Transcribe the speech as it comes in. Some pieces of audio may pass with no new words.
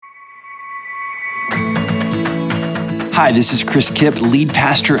Hi, this is Chris Kipp, lead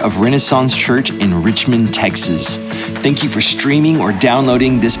pastor of Renaissance Church in Richmond, Texas. Thank you for streaming or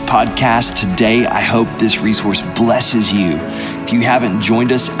downloading this podcast today. I hope this resource blesses you. If you haven't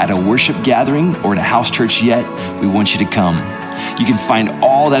joined us at a worship gathering or at a house church yet, we want you to come. You can find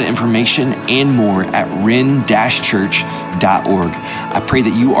all that information and more at ren-church.org. I pray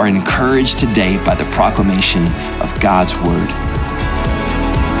that you are encouraged today by the proclamation of God's word.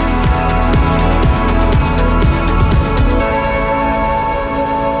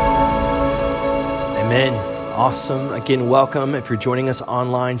 Amen. Awesome. Again, welcome. If you're joining us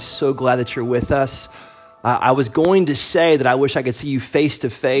online, so glad that you're with us. I was going to say that I wish I could see you face to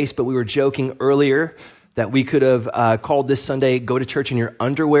face, but we were joking earlier that we could have called this Sunday, Go to Church in Your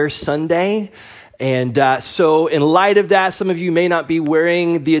Underwear Sunday. And so in light of that, some of you may not be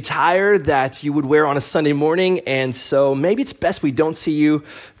wearing the attire that you would wear on a Sunday morning. And so maybe it's best we don't see you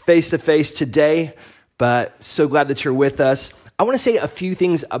face to face today, but so glad that you're with us. I want to say a few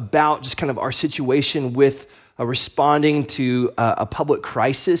things about just kind of our situation with responding to a public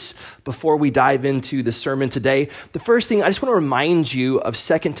crisis before we dive into the sermon today. The first thing, I just want to remind you of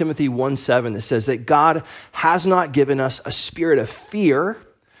 2 Timothy 1:7 that says that God has not given us a spirit of fear,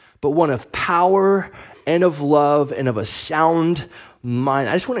 but one of power and of love and of a sound mind.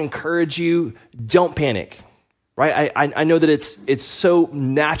 I just want to encourage you, don't panic. Right? I know that it's so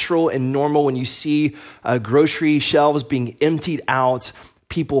natural and normal when you see grocery shelves being emptied out,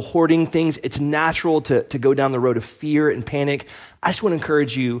 people hoarding things. It's natural to go down the road of fear and panic. I just want to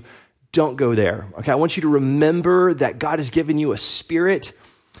encourage you, don't go there. Okay, I want you to remember that God has given you a spirit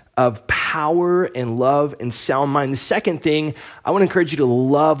of power and love and sound mind. The second thing, I want to encourage you to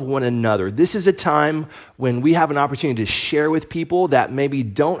love one another. This is a time when we have an opportunity to share with people that maybe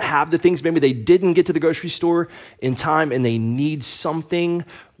don't have the things, maybe they didn't get to the grocery store in time and they need something.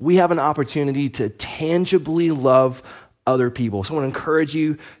 We have an opportunity to tangibly love other people. So I want to encourage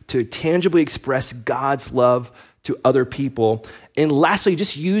you to tangibly express God's love to other people. And lastly,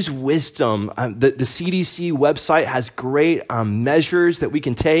 just use wisdom. The CDC website has great measures that we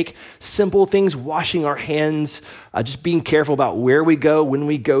can take. Simple things, washing our hands, just being careful about where we go, when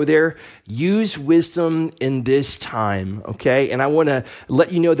we go there. Use wisdom in this time, okay? And I want to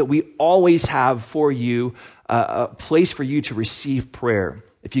let you know that we always have for you a place for you to receive prayer.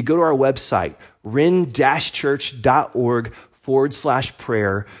 If you go to our website,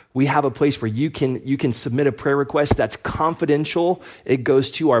 ren-church.org/prayer, we have a place where you can submit a prayer request that's confidential. It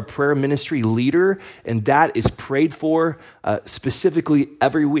goes to our prayer ministry leader, and that is prayed for specifically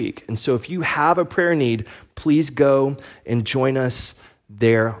every week. And so if you have a prayer need, please go and join us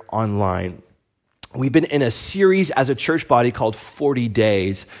there online. We've been in a series as a church body called 40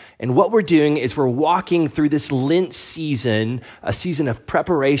 Days. And what we're doing is we're walking through this Lent season, a season of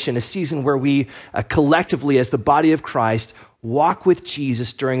preparation, a season where we collectively as the body of Christ walk with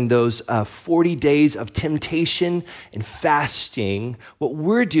Jesus during those 40 days of temptation and fasting. What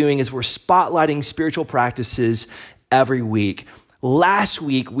we're doing is we're spotlighting spiritual practices every week. Last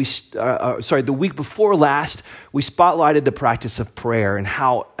week, the week before last, we spotlighted the practice of prayer and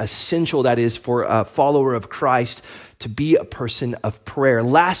how essential that is for a follower of Christ to be a person of prayer.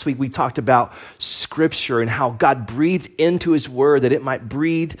 Last week, we talked about Scripture and how God breathed into His Word that it might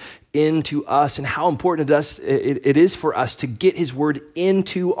breathe into us, and how important it is for us to get His Word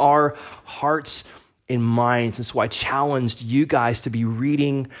into our hearts and minds. And so I challenged you guys to be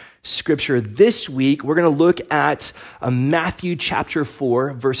reading Scripture. This week, we're going to look at Matthew chapter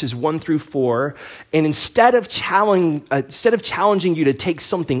 4, verses 1-4. And instead of challenging you to take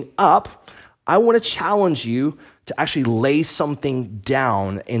something up, I want to challenge you to actually lay something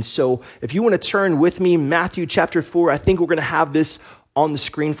down. And so if you want to turn with me, Matthew chapter 4, I think we're going to have this on the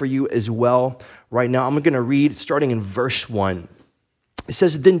screen for you as well right now. I'm going to read starting in verse 1. It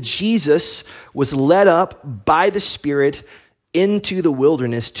says, "Then Jesus was led up by the Spirit into the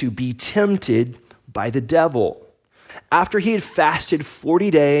wilderness to be tempted by the devil. After he had fasted 40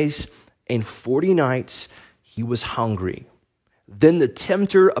 days and 40 nights, he was hungry. Then the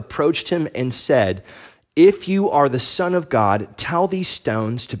tempter approached him and said, 'If you are the Son of God, tell these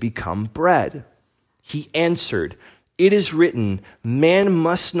stones to become bread.' He answered, 'It is written, man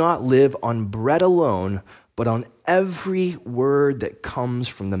must not live on bread alone, but on every word that comes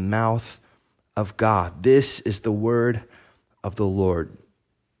from the mouth of God.'" This is the word of the Lord.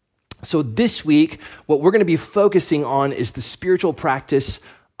 So this week, what we're going to be focusing on is the spiritual practice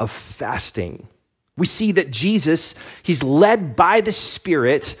of fasting. We see that Jesus, he's led by the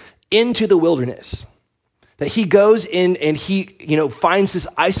Spirit into the wilderness. That he goes in and he, finds this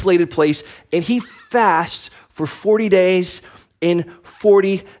isolated place and he fasts for 40 days and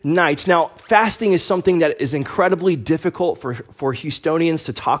 40 nights. Now, fasting is something that is incredibly difficult for Houstonians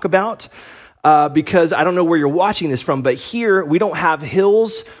to talk about because I don't know where you're watching this from, but here we don't have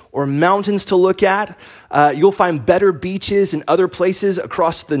hills or mountains to look at. You'll find better beaches in other places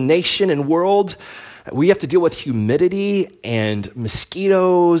across the nation and world. We have to deal with humidity and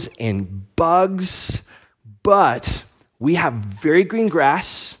mosquitoes and bugs, but we have very green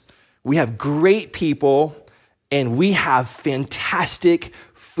grass, we have great people, and we have fantastic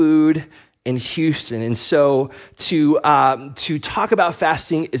food in Houston. And so to talk about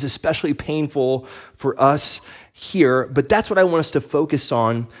fasting is especially painful for us here, but that's what I want us to focus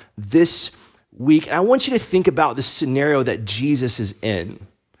on this week. And I want you to think about the scenario that Jesus is in.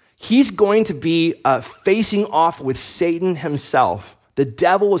 He's going to be facing off with Satan himself. The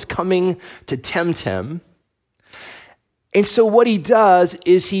devil is coming to tempt him. And so what he does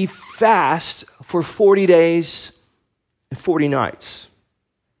is he fasts for 40 days and 40 nights.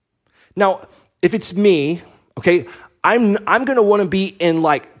 Now, if it's me, okay, I'm going to want to be in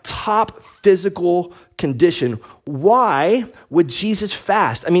like top physical condition. Why would Jesus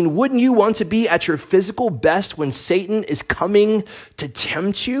fast? I mean, wouldn't you want to be at your physical best when Satan is coming to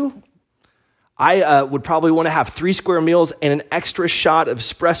tempt you? I would probably want to have 3 square meals and an extra shot of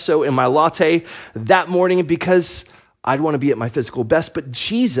espresso in my latte that morning because I'd want to be at my physical best. But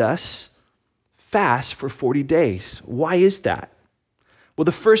Jesus fasts for 40 days. Why is that? Well,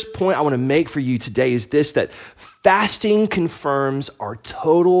 the first point I want to make for you today is this, that fasting confirms our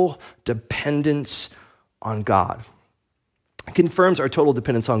total dependence on God. It confirms our total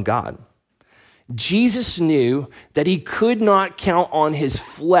dependence on God. Jesus knew that he could not count on his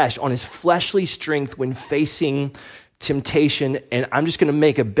flesh, on his fleshly strength when facing temptation. And I'm just going to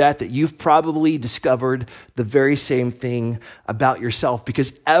make a bet that you've probably discovered the very same thing about yourself,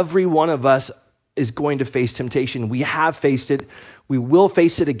 because every one of us is going to face temptation. We have faced it. We will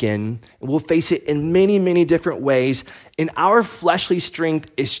face it again. And we'll face it in many, many different ways. And our fleshly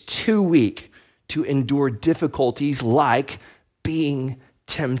strength is too weak to endure difficulties like being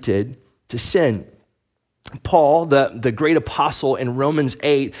tempted to sin. Paul, the great apostle in Romans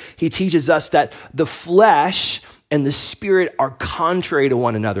 8, he teaches us that the flesh and the spirit are contrary to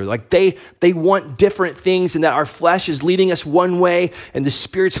one another. Like they want different things, and that our flesh is leading us one way and the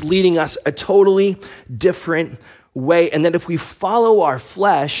spirit's leading us a totally different way. And that if we follow our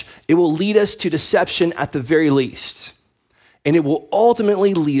flesh, it will lead us to deception at the very least. And it will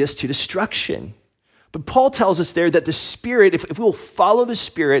ultimately lead us to destruction. But Paul tells us there that the spirit, if we will follow the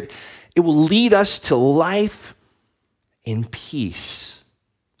spirit, it will lead us to life and peace.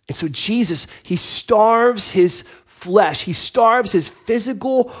 And so Jesus, he starves his flesh. He starves his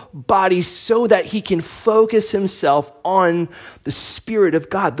physical body so that he can focus himself on the Spirit of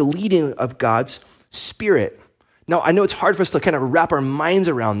God, the leading of God's Spirit. Now, I know it's hard for us to kind of wrap our minds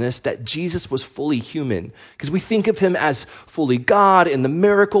around this, that Jesus was fully human, because we think of him as fully God and the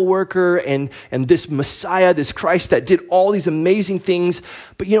miracle worker and this Messiah, this Christ that did all these amazing things.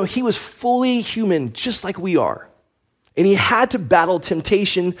 But, he was fully human just like we are. And he had to battle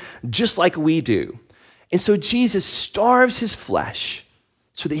temptation just like we do. And so Jesus starves his flesh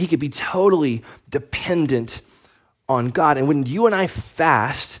so that he could be totally dependent on God. And when you and I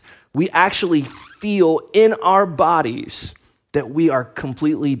fast, we actually feel in our bodies that we are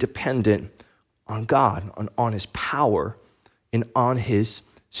completely dependent on God, on his power, and on his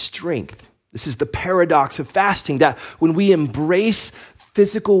strength. This is the paradox of fasting, that when we embrace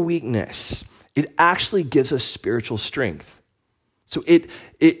physical weakness, it actually gives us spiritual strength. So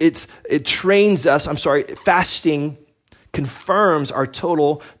it trains us, fasting confirms our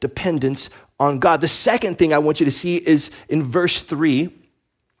total dependence on God. The second thing I want you to see is in verse 3.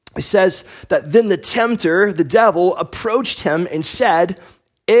 It says that then the tempter, the devil, approached him and said,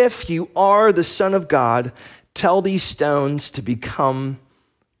 "If you are the Son of God, tell these stones to become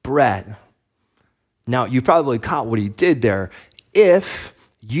bread." Now, you probably caught what he did there. If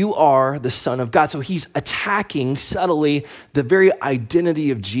you are the Son of God. So he's attacking subtly the very identity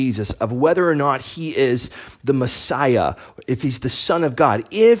of Jesus, of whether or not he is the Messiah, if he's the Son of God.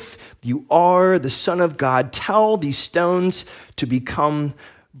 If you are the Son of God, tell these stones to become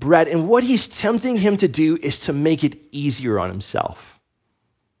bread. And what he's tempting him to do is to make it easier on himself.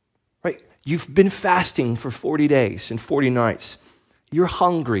 Right? You've been fasting for 40 days and 40 nights. You're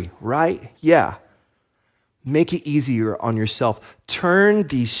hungry, right? Yeah. Make it easier on yourself. Turn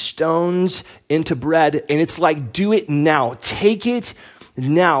these stones into bread. And it's like, do it now. Take it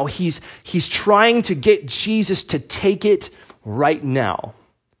now. He's trying to get Jesus to take it right now.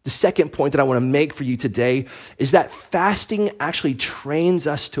 The second point that I want to make for you today is that fasting actually trains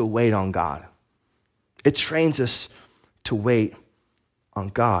us to wait on God. It trains us to wait on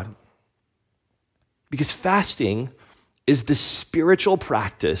God. Because fasting is the spiritual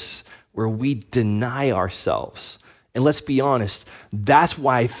practice where we deny ourselves. And let's be honest, that's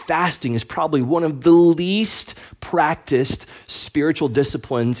why fasting is probably one of the least practiced spiritual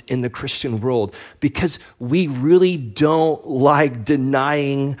disciplines in the Christian world, because we really don't like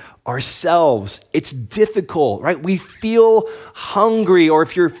denying ourselves. It's difficult, right? We feel hungry, or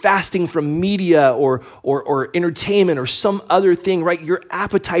if you're fasting from media or entertainment or some other thing, right? Your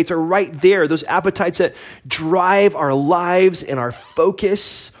appetites are right there. Those appetites that drive our lives and our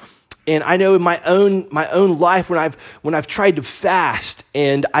focus. And I know in my own life, when I've tried to fast,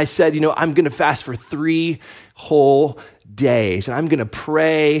 and I said, I'm going to fast for 3 whole days, and I'm going to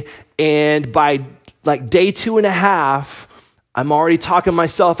pray, and by like day 2.5, I'm already talking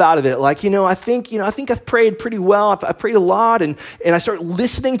myself out of it. Like, I think I've prayed pretty well. I prayed a lot, and I start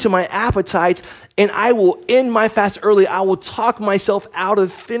listening to my appetites, and I will end my fast early. I will talk myself out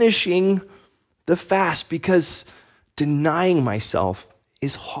of finishing the fast, because denying myself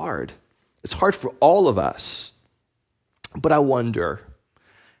is hard. It's hard for all of us. But I wonder,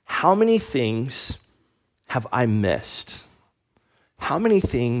 how many things have I missed? How many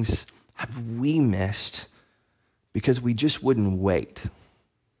things have we missed because we just wouldn't wait?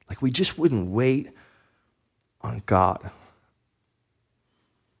 Like, we just wouldn't wait on God.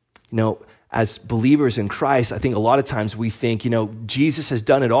 As believers in Christ, I think a lot of times we think, Jesus has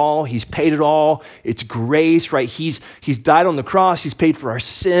done it all. He's paid it all. It's grace, right? He's died on the cross. He's paid for our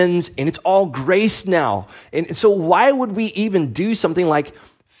sins, and it's all grace now. And so why would we even do something like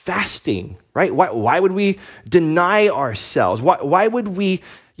fasting, right? Why would we deny ourselves? Why would we,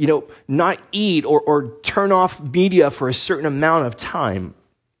 not eat or turn off media for a certain amount of time?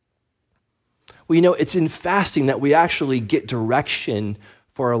 Well, it's in fasting that we actually get direction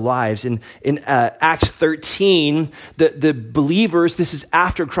for our lives. In Acts 13, the believers, this is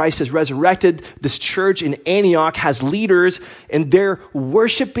after Christ has resurrected, this church in Antioch has leaders, and they're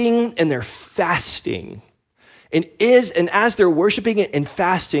worshiping and they're fasting. And as they're worshiping and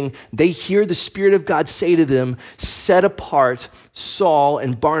fasting, they hear the Spirit of God say to them, set apart Saul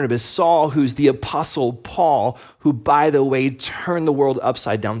and Barnabas. Saul, who's the apostle Paul, who, by the way, turned the world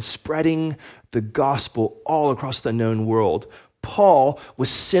upside down, spreading the gospel all across the known world. Paul was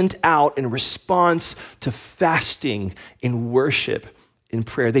sent out in response to fasting and worship and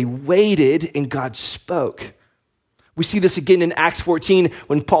prayer. They waited, and God spoke. We see this again in Acts 14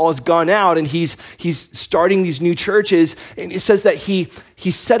 when Paul has gone out and he's starting these new churches, and it says that he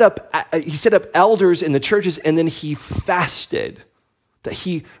set up elders in the churches, and then he fasted. That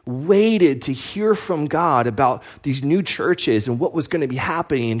he waited to hear from God about these new churches and what was going to be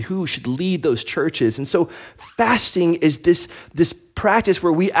happening and who should lead those churches. And so fasting is this practice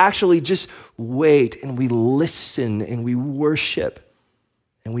where we actually just wait and we listen and we worship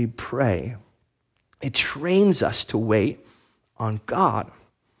and we pray. It trains us to wait on God.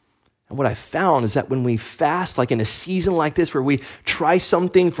 And what I found is that when we fast, like in a season like this, where we try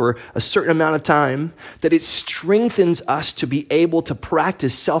something for a certain amount of time, that it strengthens us to be able to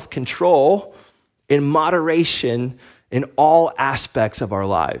practice self-control and moderation in all aspects of our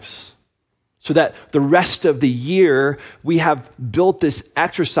lives. So that the rest of the year, we have built this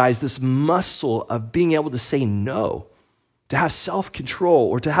exercise, this muscle of being able to say no, to have self-control,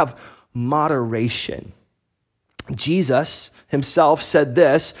 or to have moderation. Jesus himself said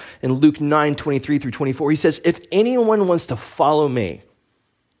this in Luke 9:23-24. He says, if anyone wants to follow me,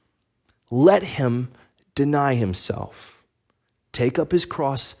 let him deny himself, take up his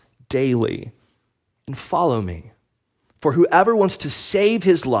cross daily, and follow me. For whoever wants to save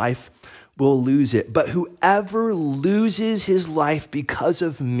his life will lose it, but whoever loses his life because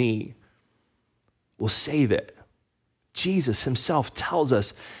of me will save it. Jesus himself tells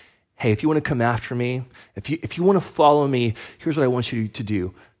us, hey, if you want to come after me, if you want to follow me, here's what I want you to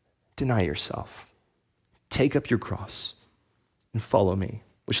do. Deny yourself. Take up your cross and follow me.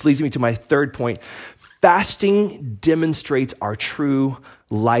 Which leads me to my third point. Fasting demonstrates our true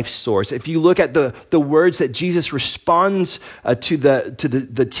life source. If you look at the words that Jesus responds to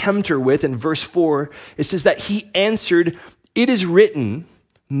the tempter with in verse 4, it says that he answered, it is written,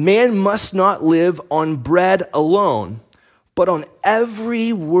 man must not live on bread alone, but on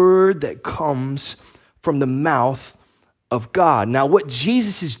every word that comes from the mouth of God. Now, what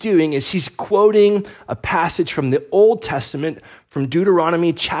Jesus is doing is he's quoting a passage from the Old Testament, from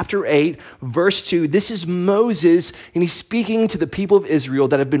Deuteronomy chapter 8, verse 2. This is Moses, and he's speaking to the people of Israel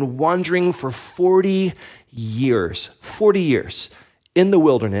that have been wandering for 40 years in the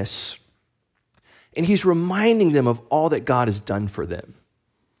wilderness. And he's reminding them of all that God has done for them.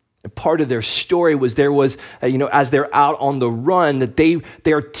 And part of their story was as they're out on the run, that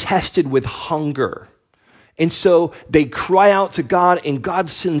they are tested with hunger. And so they cry out to God, and God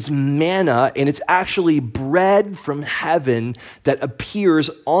sends manna, and it's actually bread from heaven that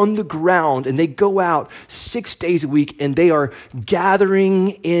appears on the ground. And they go out 6 days a week, and they are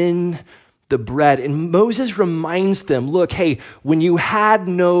gathering in the bread. And Moses reminds them, look, hey, when you had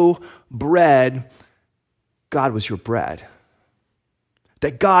no bread, God was your bread.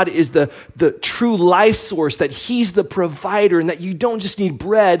 That God is the true life source, that he's the provider, and that you don't just need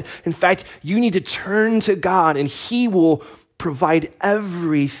bread. In fact, you need to turn to God, and he will provide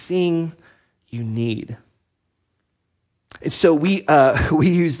everything you need. And so we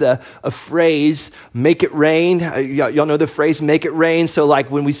use a phrase, make it rain. Y'all know the phrase, make it rain. So like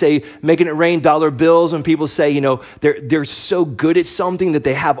when we say making it rain, dollar bills, when people say, they're so good at something that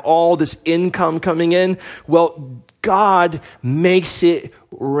they have all this income coming in. Well, God makes it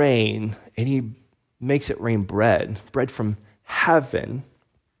rain, and he makes it rain bread from heaven,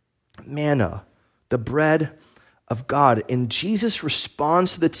 manna, the bread of God. And Jesus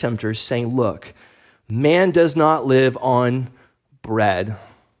responds to the tempter saying, look, man does not live on bread,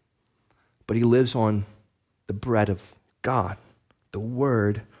 but he lives on the bread of God, the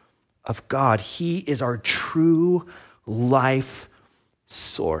word of God. He is our true life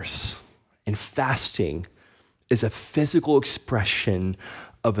source. And fasting is a physical expression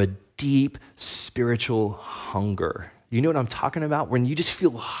of a deep spiritual hunger. You know what I'm talking about? When you just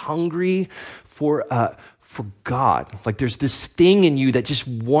feel hungry for God. Like there's this thing in you that just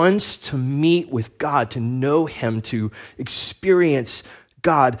wants to meet with God, to know him, to experience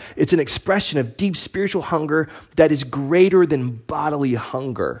God. It's an expression of deep spiritual hunger that is greater than bodily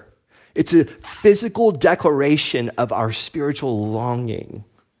hunger. It's a physical declaration of our spiritual longing.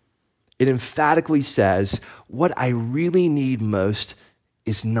 It emphatically says, what I really need most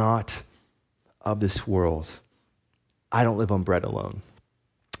is not of this world. I don't live on bread alone,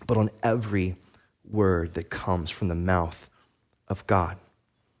 but on every word that comes from the mouth of God.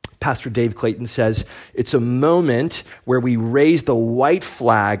 Pastor Dave Clayton says, it's a moment where we raise the white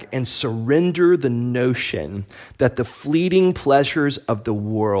flag and surrender the notion that the fleeting pleasures of the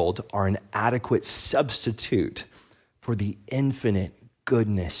world are an adequate substitute for the infinite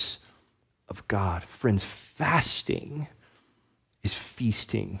goodness of God. Friends, fasting is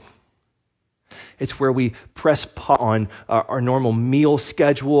feasting. It's where we press pause on our normal meal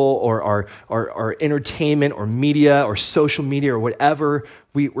schedule or our entertainment or media or social media or whatever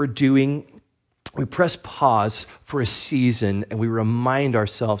we're doing. We press pause for a season and we remind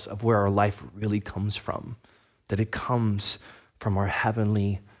ourselves of where our life really comes from, that it comes from our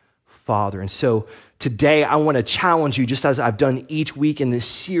Heavenly Father. And so today I want to challenge you, just as I've done each week in this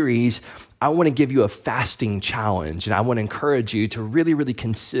series. I want to give you a fasting challenge, and I want to encourage you to really, really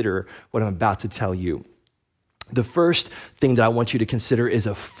consider what I'm about to tell you. The first thing that I want you to consider is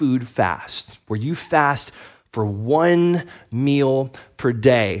a food fast, where you fast for one meal per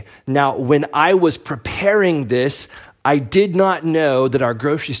day. Now, when I was preparing this, I did not know that our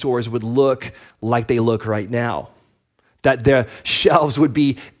grocery stores would look like they look right now, that the shelves would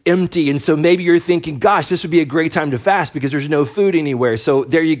be empty. And so maybe you're thinking, gosh, this would be a great time to fast because there's no food anywhere. So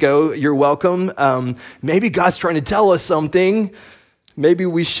there you go. You're welcome. Maybe God's trying to tell us something. Maybe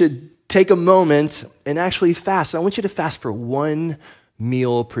we should take a moment and actually fast. I want you to fast for one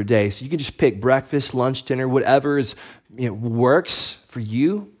meal per day. So you can just pick breakfast, lunch, dinner, whatever works for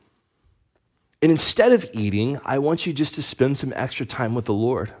you. And instead of eating, I want you just to spend some extra time with the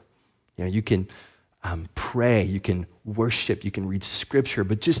Lord. You can pray, you can worship, you can read scripture,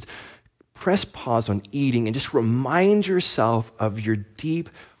 but just press pause on eating and just remind yourself of your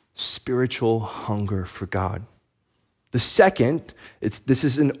deep spiritual hunger for God. The second, this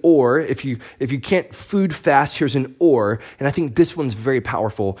is an or. If you can't food fast, here's an or, and I think this one's very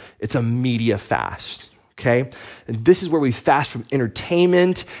powerful. It's a media fast. Okay, and this is where we fast from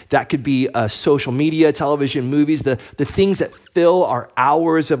entertainment. That could be social media, television, movies, the things that fill our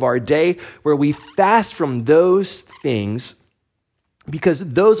hours of our day, where we fast from those things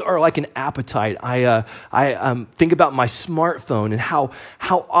because those are like an appetite. I think about my smartphone and how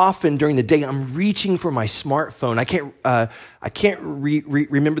often during the day I'm reaching for my smartphone. I can't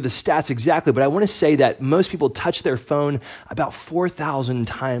remember the stats exactly, but I want to say that most people touch their phone about 4,000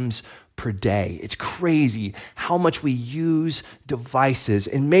 times per day. It's crazy how much we use devices.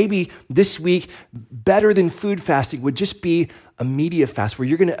 And maybe this week, better than food fasting would just be a media fast where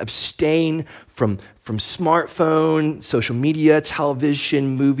you're going to abstain from smartphone, social media,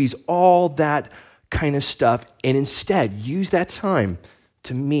 television, movies, all that kind of stuff, and instead use that time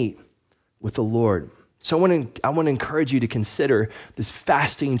to meet with the Lord. So I want to encourage you to consider this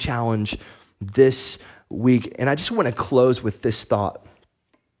fasting challenge this week. And I just want to close with this thought,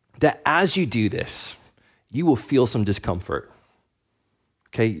 that as you do this, you will feel some discomfort.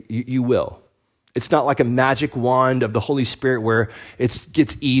 Okay, you will. It's not like a magic wand of the Holy Spirit where it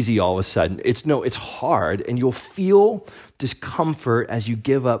gets easy all of a sudden. It's hard, and you'll feel discomfort as you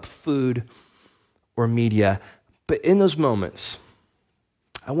give up food or media. But in those moments,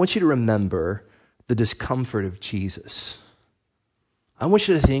 I want you to remember the discomfort of Jesus. I want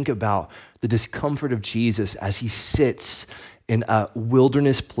you to think about the discomfort of Jesus as he sits in a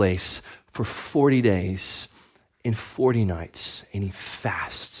wilderness place for 40 days and 40 nights, and he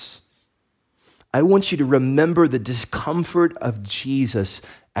fasts. I want you to remember the discomfort of Jesus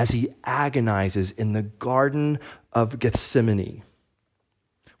as he agonizes in the Garden of Gethsemane,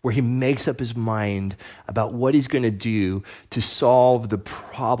 where he makes up his mind about what he's going to do to solve the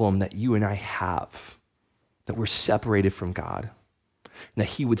problem that you and I have, that we're separated from God, and that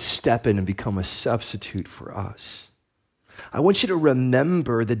he would step in and become a substitute for us. I want you to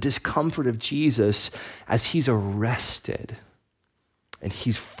remember the discomfort of Jesus as he's arrested and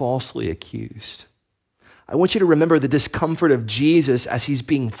he's falsely accused. I want you to remember the discomfort of Jesus as he's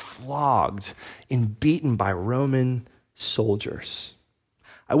being flogged and beaten by Roman soldiers.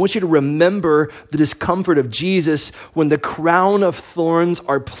 I want you to remember the discomfort of Jesus when the crown of thorns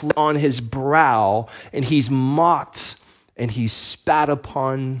are put on his brow and he's mocked and he's spat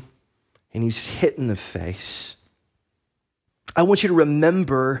upon and he's hit in the face. I want you to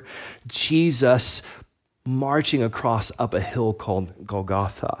remember Jesus marching across up a hill called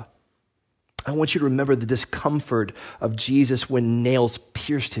Golgotha. I want you to remember the discomfort of Jesus when nails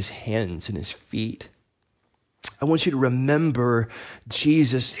pierced his hands and his feet. I want you to remember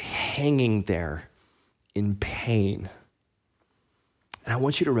Jesus hanging there in pain. And I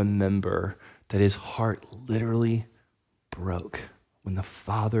want you to remember that his heart literally broke when the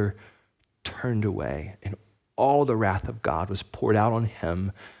Father turned away and all the wrath of God was poured out on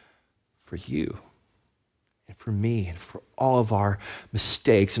him for you and for me and for all of our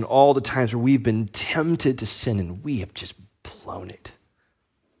mistakes and all the times where we've been tempted to sin and we have just blown it.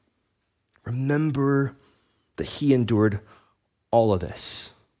 Remember that he endured all of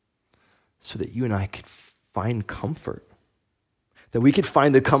this so that you and I could find comfort, that we could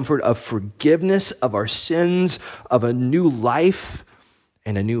find the comfort of forgiveness of our sins, of a new life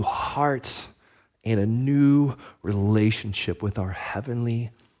and a new heart and a new relationship with our Heavenly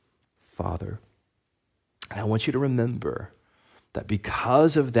Father. And I want you to remember that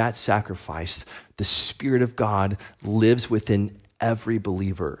because of that sacrifice, the Spirit of God lives within every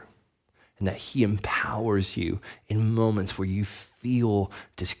believer, and that he empowers you in moments where you feel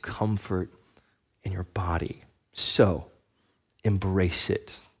discomfort in your body. So embrace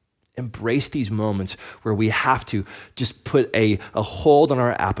it. Embrace these moments where we have to just put a hold on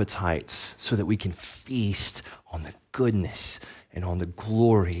our appetites so that we can feast on the goodness and on the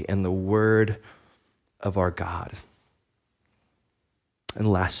glory and the word of our God.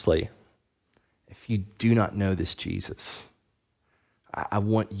 And lastly, if you do not know this Jesus, I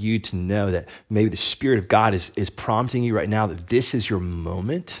want you to know that maybe the Spirit of God is prompting you right now that this is your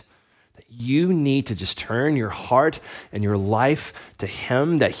moment, that you need to just turn your heart and your life to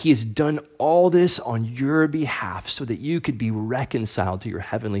him, that he has done all this on your behalf so that you could be reconciled to your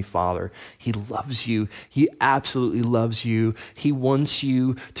Heavenly Father. He loves you. He absolutely loves you. He wants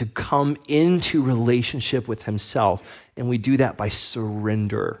you to come into relationship with himself. And we do that by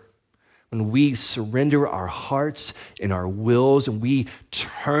surrender. When we surrender our hearts and our wills and we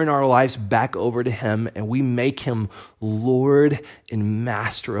turn our lives back over to him and we make him Lord and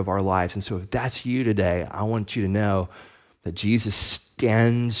master of our lives. And so if that's you today, I want you to know that Jesus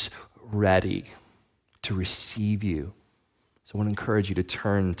stands ready to receive you. So I want to encourage you to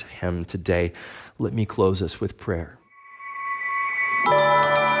turn to him today. Let me close us with prayer.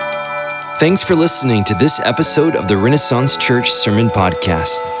 Thanks for listening to this episode of the Renaissance Church Sermon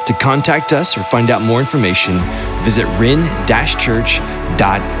Podcast. To contact us or find out more information, visit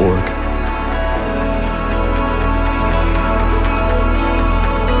ren-church.org.